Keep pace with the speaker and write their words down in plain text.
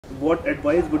what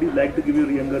advice would you like to give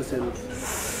your younger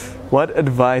self? What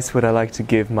advice would I like to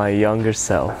give my younger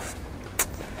self?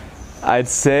 I'd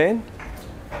say,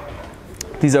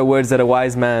 these are words that a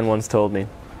wise man once told me.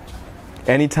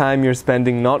 Any time you're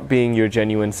spending not being your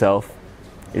genuine self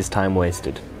is time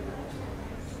wasted.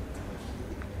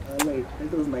 Alright,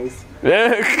 that was nice.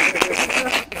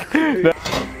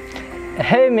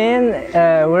 Hey man,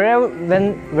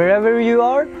 wherever you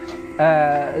are,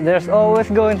 there's always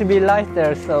going to be light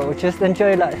there, so just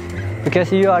enjoy life,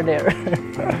 because you are there.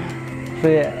 So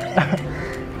yeah.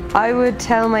 I would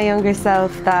tell my younger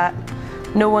self that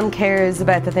no one cares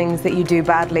about the things that you do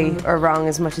badly or wrong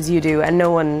as much as you do, and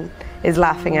no one is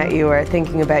laughing at you or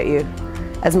thinking about you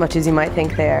as much as you might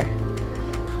think they are.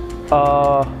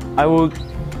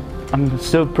 I'm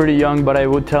still pretty young, but I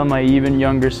would tell my even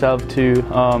younger self to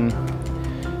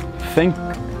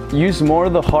use more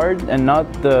the heart and not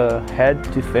the head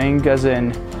to think, as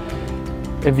in,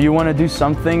 if you want to do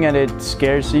something and it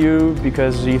scares you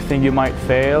because you think you might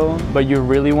fail, but you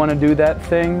really want to do that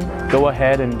thing, go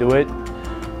ahead and do it.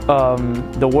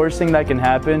 The worst thing that can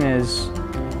happen is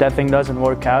that thing doesn't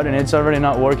work out, and it's already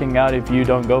not working out if you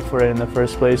don't go for it in the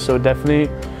first place. So definitely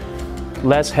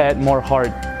less head, more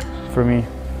heart for me.